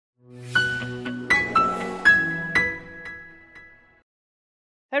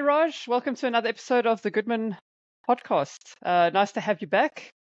Hi, Raj. Welcome to another episode of the Goodman Podcast. Nice to have you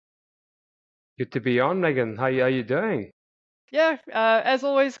back. Good to be on, Megan. How you doing? Yeah, as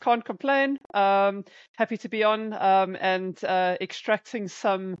always, can't complain. Happy to be on and extracting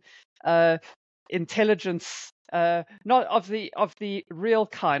some uh, intelligence, not of the real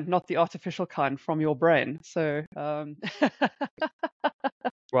kind, not the artificial kind, from your brain. So,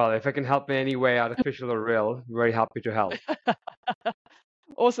 Well, if I can help in any way, artificial or real, very happy to help.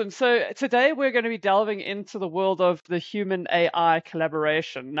 Awesome. So today we're going to be delving into the world of the human AI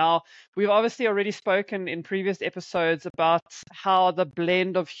collaboration. Now, we've obviously already spoken in previous episodes about how the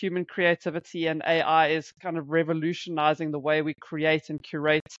blend of human creativity and AI is kind of revolutionizing the way we create and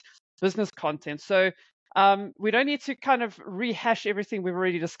curate business content. So we don't need to kind of rehash everything we've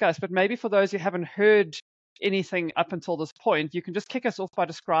already discussed, but maybe for those who haven't heard anything up until this point, you can just kick us off by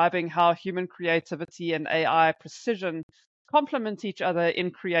describing how human creativity and AI precision complement each other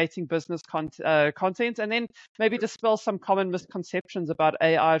in creating business content, and then maybe dispel some common misconceptions about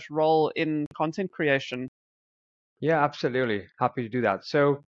AI's role in content creation. Yeah, absolutely. Happy to do that.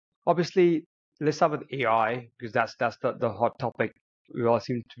 So, obviously, let's start with AI because that's the hot topic we all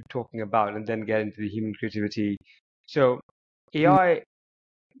seem to be talking about, and then get into the human creativity. So, Mm. AI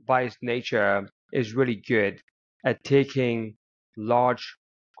by its nature is really good at taking large,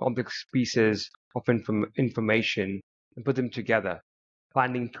 complex pieces of information and put them together,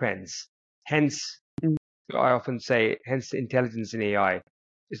 finding trends. Hence, Mm. I often say, hence the intelligence in AI.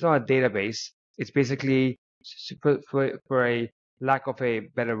 It's not a database. It's basically, for a lack of a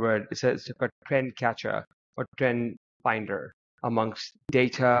better word, it's a trend catcher or trend finder amongst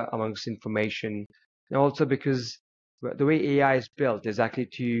data, amongst information. And also because the way AI is built is actually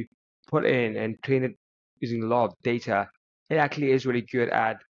to put in and train it using a lot of data. It actually is really good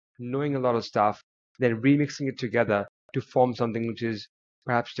at knowing a lot of stuff, then remixing it together to form something which is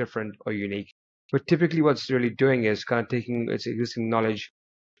perhaps different or unique. But typically, what's really doing is kind of taking its existing knowledge,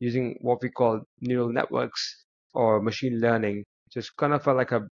 using what we call neural networks or machine learning. So it's kind of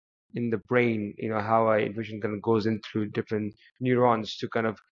like a in the brain, how our information kind of goes in through different neurons to kind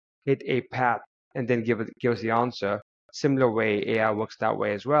of hit a path and then give us the answer. Similar way, AI works that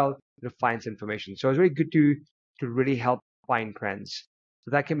way as well. It finds information. So it's really good to really help find trends.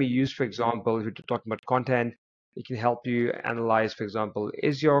 So that can be used, for example, if you're talking about content, it can help you analyze, for example,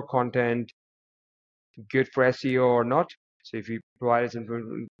 is your content good for SEO or not? So if you provide us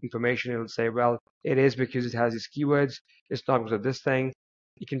information, it'll say, well, it is because it has these keywords. It's not because of this thing.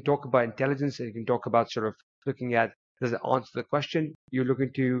 You can talk about intelligence and you can talk about sort of looking at, does it answer the question you're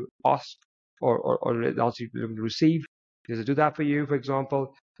looking to ask or the answer you're looking to receive? Does it do that for you, for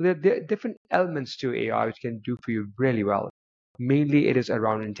example? So there are different elements to AI which can do for you really well. Mainly it is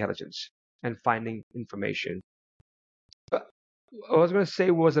around intelligence and finding information. But what I was going to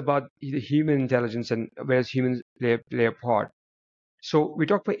say was about the human intelligence and whereas humans play a part. So we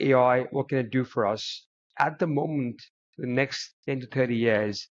talk about AI, what can it do for us? At the moment, the next 10 to 30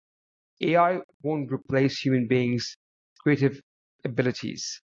 years, AI won't replace human beings' creative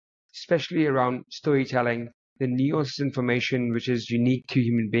abilities, especially around storytelling, the nuanced information which is unique to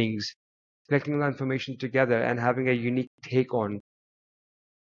human beings, collecting that information together and having a unique take on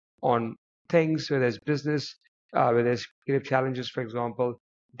things, where there's business, where there's creative challenges, for example,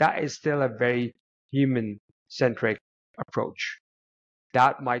 that is still a very human centric approach.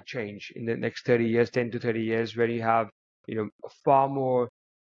 That might change in the next 30 years, 10 to 30 years, where you have, far more,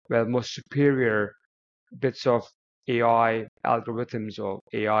 well, more superior bits of AI algorithms or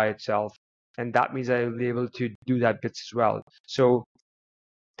AI itself. And that means I will be able to do that bits as well. So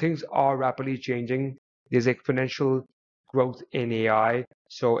things are rapidly changing. There's exponential growth in AI.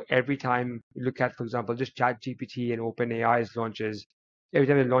 So every time you look at, for example, just ChatGPT and OpenAI's launches, every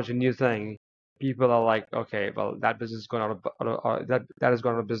time they launch a new thing, people are like, okay, well, that business is going that has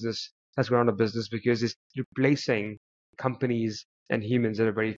gone out of business. That's gone out of business because it's replacing companies and humans at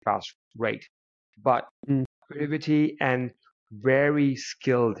a very fast rate. But Mm. creativity and very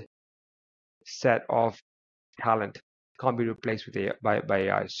skilled set of talent can't be replaced with by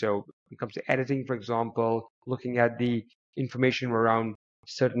AI. So when it comes to editing, for example, looking at the information around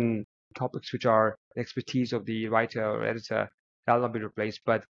certain topics which are expertise of the writer or editor, that'll not be replaced.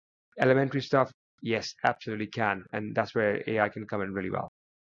 But elementary stuff, yes, absolutely can. And that's where AI can come in really well.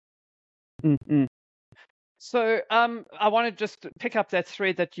 Mm-mm. So I want to just pick up that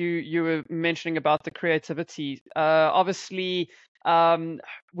thread that you were mentioning about the creativity. Obviously,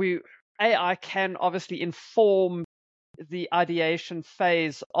 we AI can obviously inform the ideation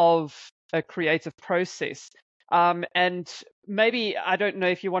phase of a creative process. And maybe, I don't know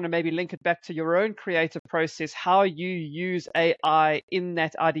if you want to maybe link it back to your own creative process, how you use AI in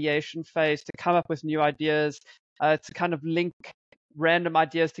that ideation phase to come up with new ideas, to kind of link random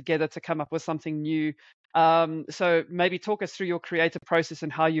ideas together to come up with something new. So maybe talk us through your creative process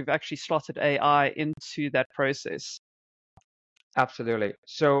and how you've actually slotted AI into that process. Absolutely.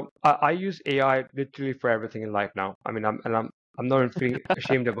 So I use AI literally for everything in life now. I mean, I'm not even feeling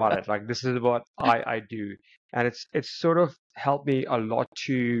ashamed about it. Like this is what I do, and it's sort of helped me a lot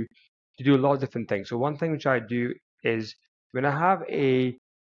to do a lot of different things. So one thing which I do is when I have a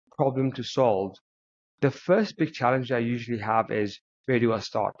problem to solve, the first big challenge I usually have is where do I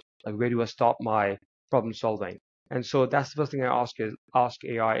start? Like where do I start my problem solving? And so that's the first thing I ask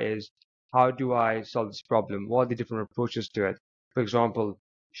AI is how do I solve this problem? What are the different approaches to it? For example,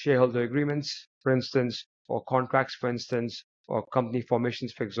 shareholder agreements, for instance, or contracts, for instance, or company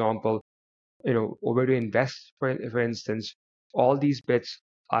formations, for example, or where to invest, for instance, all these bits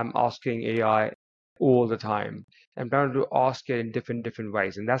I'm asking AI all the time. I'm trying to ask it in different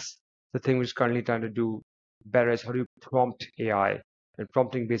ways, and that's the thing which is currently trying to do better is how do you prompt AI? And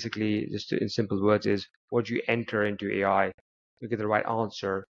prompting basically, just in simple words, is what you enter into AI to get the right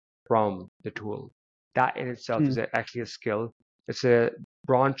answer from the tool. That in itself Mm, is actually a skill. It's a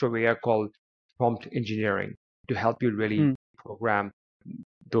branch of AI called prompt engineering to help you really mm, program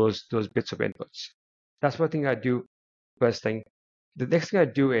those bits of inputs. That's one thing I do first thing. The next thing I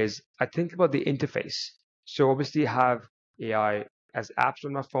do is I think about the interface. So obviously I have AI as apps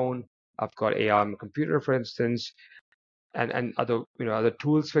on my phone. I've got AI on my computer, for instance, and other other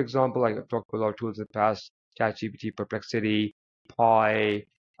tools, for example, like I've talked about a lot of tools in the past, ChatGPT, Perplexity, Pi,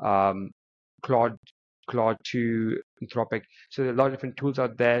 um, Claude, Claude 2, Anthropic. So there are a lot of different tools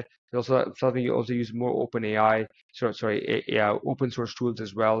out there. There's also something you also use more open AI, open source tools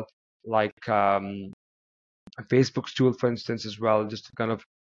as well, like Facebook's tool, for instance, as well, just to kind of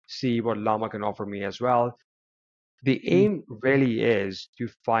see what Llama can offer me as well. The mm, aim really is to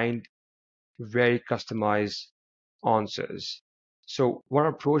find very customized answers. So one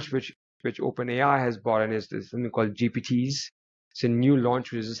approach which OpenAI has brought in is something called GPTs. It's a new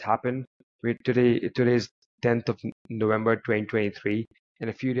launch which has just happened. Today is 10th of November 2023, and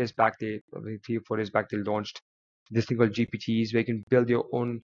a few days back, probably 3 or 4 days back, they launched this thing called GPTs, where you can build your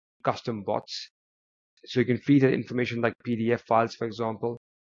own custom bots. So you can feed it information like PDF files, for example,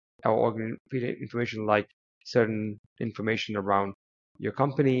 or feed it information like certain information around your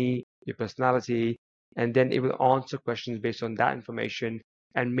company, your personality, and then it will answer questions based on that information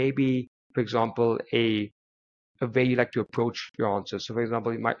and maybe, for example, a way you like to approach your answers. So, for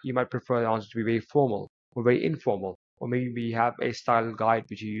example, you might prefer the answer to be very formal or very informal, or maybe you have a style guide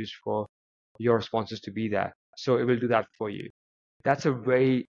which you use for your responses to be there. So it will do that for you. That's a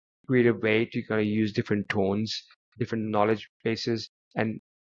very creative way to kind of use different tones, different knowledge bases, and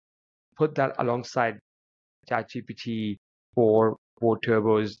put that alongside ChatGPT for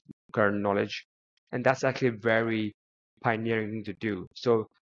Turbo's current knowledge. And that's actually a very pioneering thing to do. So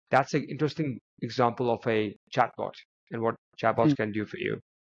that's an interesting example of a chatbot and what mm. chatbots can do for you.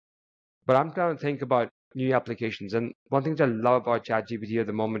 But I'm trying to think about new applications. And one thing that I love about ChatGPT at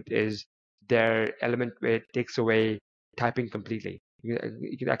the moment is their element where it takes away typing completely.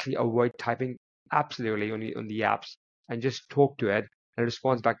 You can actually avoid typing absolutely on the apps and just talk to it and it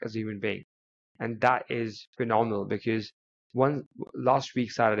responds back as a human being. And that is phenomenal because one last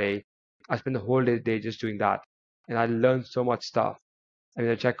week Saturday, I spent the whole day just doing that, and I learned so much stuff. I mean,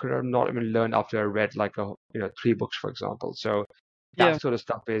 which I could have not even learned after I read like 3 books, for example. So Yeah. that sort of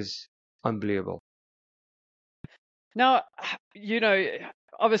stuff is unbelievable. Now,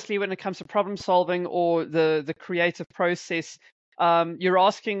 obviously, when it comes to problem solving or the creative process, you're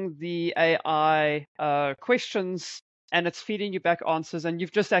asking the AI questions and it's feeding you back answers. And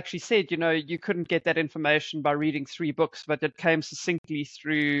you've just actually said, you couldn't get that information by reading 3 books, but it came succinctly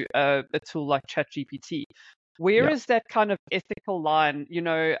through a tool like ChatGPT. Where Yeah. is that kind of ethical line?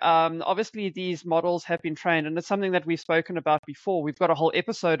 Obviously these models have been trained, and it's something that we've spoken about before. We've got a whole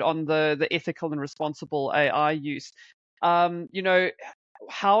episode on the ethical and responsible AI use. Um, you know,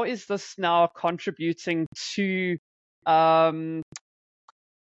 how is this now contributing to um,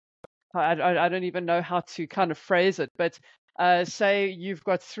 I don't even know how to kind of phrase it, but say you've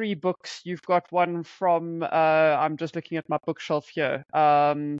got 3 books. You've got one from I'm just looking at my bookshelf here.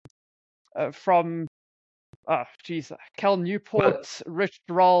 From geez, Cal Well, Newport, Rich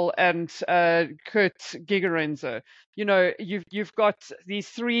Roll, and Kurt Gigerenzer. You've got these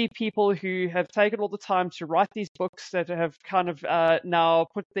 3 people who have taken all the time to write these books that have kind of now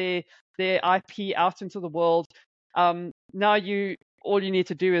put their IP out into the world. Now all you need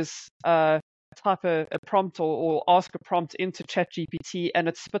to do is type a prompt or ask a prompt into ChatGPT, and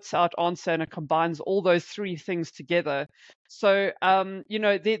it spits out answer and it combines all those three things together. So,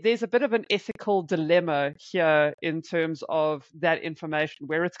 there's a bit of an ethical dilemma here in terms of that information,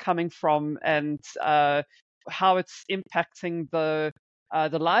 where it's coming from, and how it's impacting the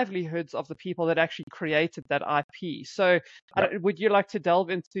livelihoods of the people that actually created that IP. So, Yeah, would you like to delve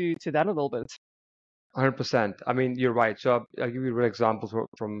into that a little bit? 100%. I mean, you're right. So I'll give you a real example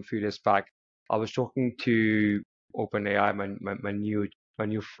from a few days back. I was talking to OpenAI, my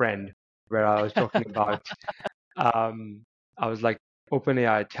new friend, where I was talking about I was like,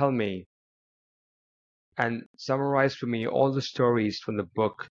 OpenAI, tell me and summarize for me all the stories from the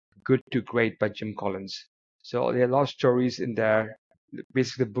book Good to Great by Jim Collins. So there are a lot of stories in there.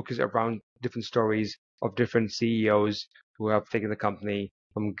 Basically, the book is around different stories of different CEOs who have taken the company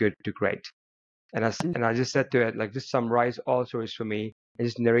from good to great. Mm, And I just said to it, like, just summarize all stories for me and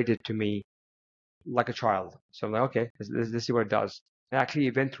just narrate it to me like a child. So I'm like, okay, let's see what it does. And actually,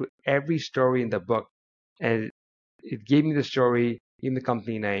 it went through every story in the book, and it gave me the story, gave me the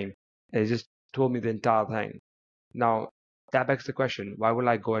company name, and it just told me the entire thing. Now, that begs the question, why will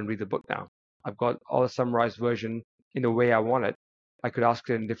I go and read the book now? I've got all the summarized version in the way I want it. I could ask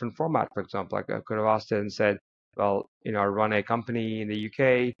it in a different format, for example. I could have asked it and said, well, I run a company in the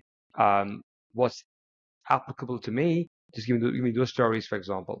UK. What's applicable to me? Just give me those stories, for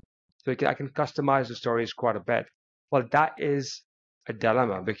example. So I can customize the stories quite a bit. Well, that is a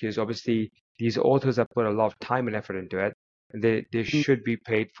dilemma because obviously these authors have put a lot of time and effort into it, and they mm, should be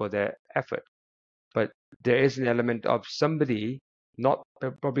paid for their effort. But there is an element of somebody, not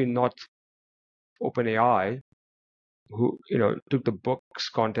probably not OpenAI, who took the book's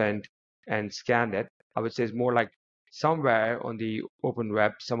content and scanned it. I would say it's more like somewhere on the open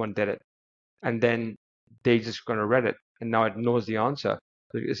web, someone did it, and then they just gonna read it, and now it knows the answer.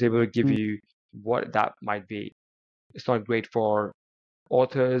 So it's able to give mm, you what that might be. It's not great for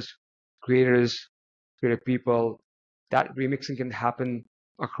authors, creators, creative people. That remixing can happen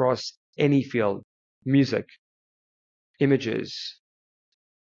across any field: music, images,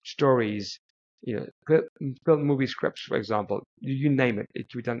 stories, film movie scripts, for example. You name it, it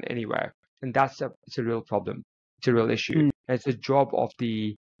can be done anywhere. And it's a real problem. It's a real issue. mm, And it's a job of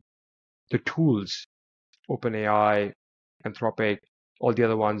the tools, OpenAI, Anthropic, all the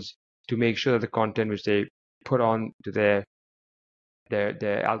other ones, to make sure that the content which they put on to their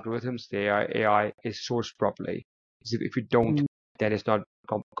algorithms, their AI is sourced properly. Because if you don't, mm. then it's not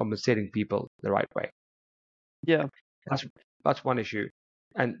compensating people the right way. Yeah. That's that's one issue.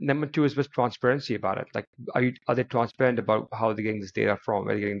 And number two is with transparency about it. Like, are they transparent about how they're getting this data from,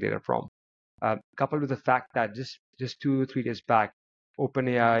 where they're getting data from? Coupled with the fact that just 2 or 3 days back,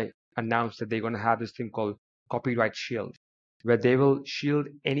 OpenAI announced that they're going to have this thing called copyright shield, where they will shield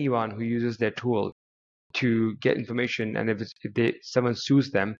anyone who uses their tool to get information, and if someone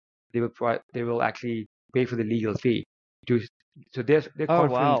sues them, they will actually pay for the legal fee. To so they're Oh,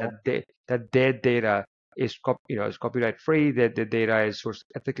 confident wow. that their data is copyright free, that the data is sourced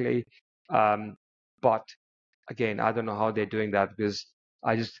ethically. But again, I don't know how they're doing that because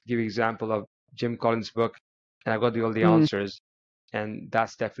I just give you example of Jim Collins' book, and I got all the Mm, answers, and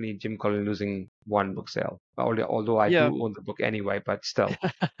that's definitely Jim Collins losing one book sale. Although I yeah. do own the book anyway, but still.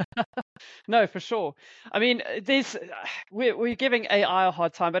 No, for sure. I mean, we're giving AI a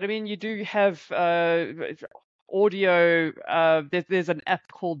hard time, but I mean, you do have audio. There's an app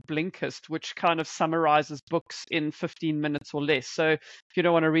called Blinkist, which kind of summarizes books in 15 minutes or less. So if you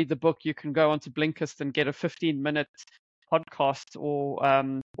don't want to read the book, you can go onto Blinkist and get a 15-minute podcast or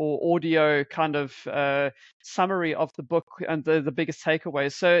audio kind of summary of the book and the biggest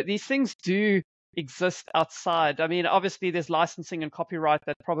takeaways. So these things do exist outside. I mean, obviously there's licensing and copyright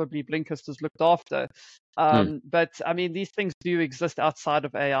that probably Blinkist has looked after. But I mean, these things do exist outside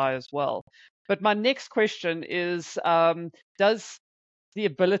of AI as well. But my next question is, does the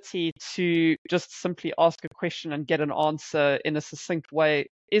ability to just simply ask a question and get an answer in a succinct way,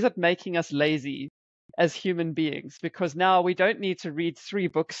 is it making us lazy as human beings? Because now we don't need to read three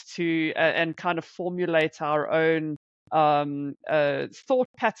books to and kind of formulate our own thought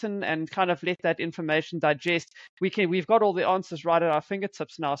pattern and kind of let that information digest. We've got all the answers right at our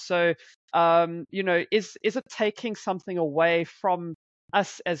fingertips now. So is it taking something away from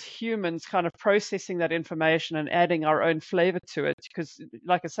us as humans kind of processing that information and adding our own flavor to it? Because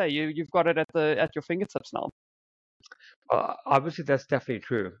like I say, you've got it at your fingertips now. Obviously, that's definitely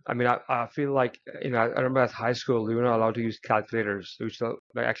true. I mean, I feel like, I remember at high school, we were not allowed to use calculators. We used to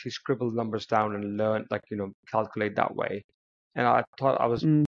like actually scribble numbers down and learn, like, calculate that way. And I thought I was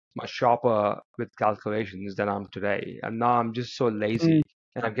Mm, much sharper with calculations than I'm today. And now I'm just so mm, lazy.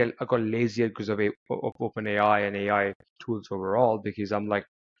 And I got lazier because of OpenAI and AI tools overall, because I'm like,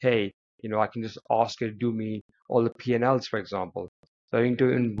 hey, I can just ask it to do me all the P&Ls, for example. So I need to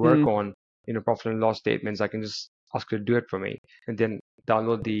even work Mm, on, profit and loss statements. I can just ask it to do it for me, and then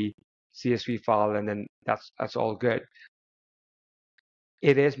download the CSV file, and then that's all good.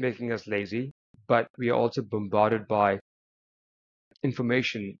 It is making us lazy, but we are also bombarded by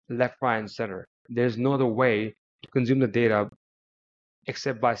information left, right, and center. There's no other way to consume the data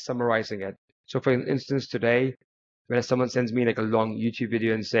except by summarizing it. So for instance, today, when someone sends me like a long YouTube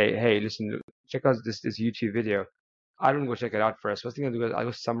video and say, hey, listen, check out this YouTube video, I don't go check it out first. First thing I do is I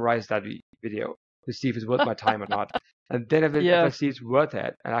go summarize that video to see if it's worth my time or not. And then if I yeah. see it's worth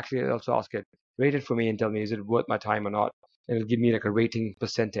it, and actually I also ask it, rate it for me and tell me, is it worth my time or not? And it'll give me like a rating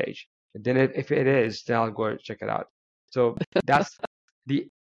percentage. And then if it is, then I'll go check it out. So that's the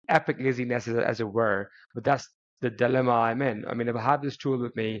epic laziness, as it were. But that's the dilemma I'm in. I mean, if I have this tool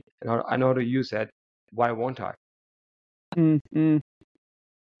with me and I know how to use it, why won't I? Mm, mm.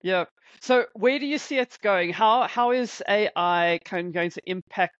 Yeah. So where do you see it going? How is AI going to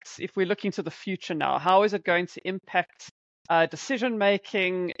impact, if we're looking to the future now, how is it going to impact decision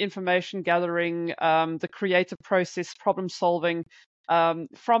making, information gathering, the creative process, problem solving,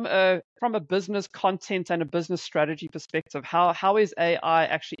 from a business content and a business strategy perspective? How is AI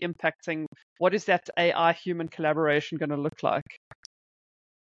actually impacting? What is that AI human collaboration going to look like?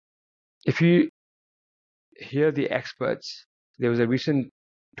 If you hear the experts, there was a recent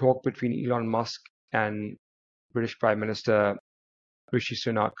talk between Elon Musk and British Prime Minister Rishi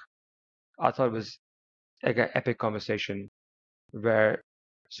Sunak. I thought it was like an epic conversation where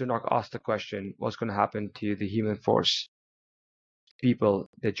Sunak asked the question, what's going to happen to the human force, people,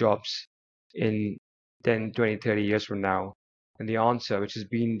 their jobs in 10, 20, 30 years from now? And the answer, which has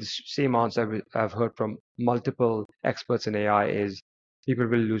been the same answer I've heard from multiple experts in AI, is people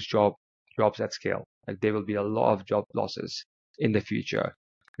will lose jobs at scale. Like there will be a lot of job losses in the future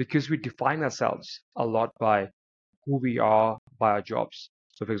because we define ourselves a lot by who we are, by our jobs.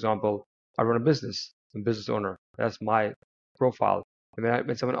 So, for example, I run a business. I'm a business owner. That's my profile. And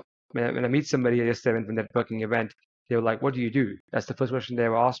when I meet somebody yesterday at a networking event, they were like, "What do you do?" That's the first question they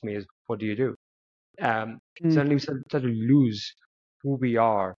ever ask me is, "What do you do?" Mm, Suddenly we start to lose who we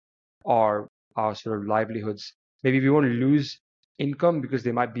are, or our sort of livelihoods. Maybe we won't lose income because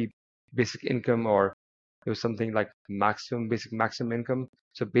there might be basic income, or there was something like maximum income.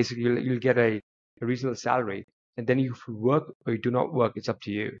 So basically, you'll get a reasonable salary, and then you work or you do not work. It's up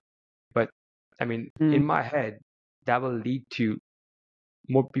to you. But I mean, mm, in my head, that will lead to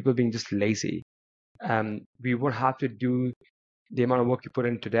more people being just lazy. We won't have to do the amount of work you put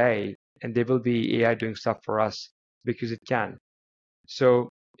in today, and there will be AI doing stuff for us because it can. So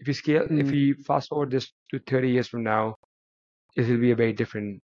if mm, we fast forward this to 30 years from now, it will be a very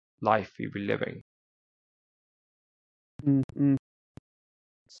different life we'll be living. mm, mm.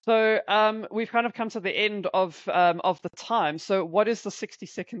 So we've kind of come to the end of the time. So what is the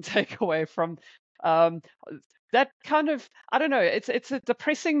 60-second takeaway from um, that kind of, I don't know, it's a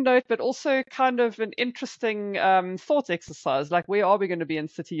depressing note, but also kind of an interesting thought exercise. Like, where are we going to be in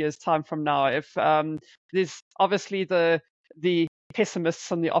 30 years' time from now? If there's obviously the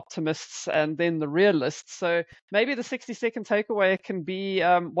pessimists and the optimists, and then the realists. So maybe the 60-second takeaway can be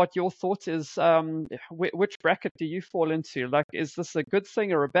what your thought is. Which bracket do you fall into? Like, is this a good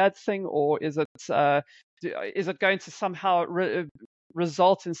thing or a bad thing, or is it going to somehow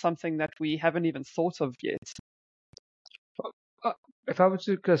result in something that we haven't even thought of yet? Uh, If I was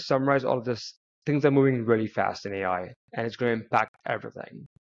to summarize all of this, things are moving really fast in AI, and it's going to impact everything.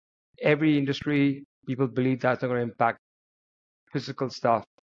 Every industry, people believe that's not going to impact physical stuff.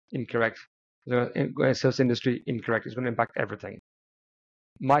 Incorrect. Service industry, incorrect. It's going to impact everything.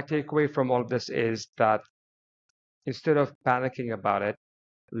 My takeaway from all of this is that instead of panicking about it,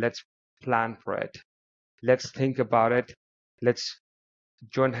 let's plan for it. Let's think about it. Let's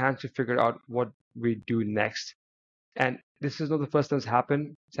join hands to figure out what we do next. And this is not the first time it's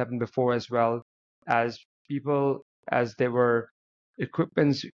happened. It's happened before as well. As people, as there were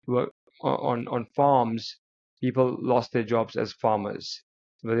equipments were on farms, people lost their jobs as farmers.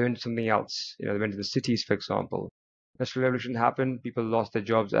 They went to something else. They went to the cities, for example. Industrial revolution happened. People lost their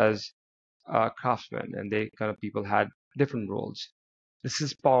jobs as craftsmen, and they kind of people had different roles. This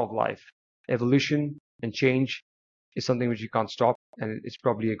is part of life. Evolution and change is something which you can't stop, and it's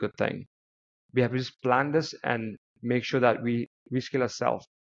probably a good thing. We have to just plan this and make sure that we reskill ourselves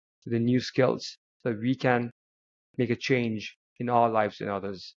to the new skills so that we can make a change in our lives and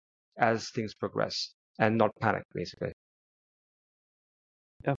others as things progress and not panic, basically.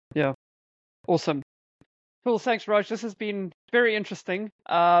 Yeah, yeah, awesome. Cool. Thanks, Raj. This has been very interesting.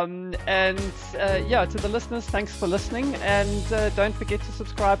 To the listeners, thanks for listening. And don't forget to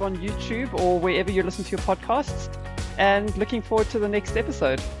subscribe on YouTube or wherever you listen to your podcasts. And looking forward to the next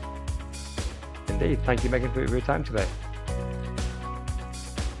episode. Indeed. Thank you, Megan, for your time today.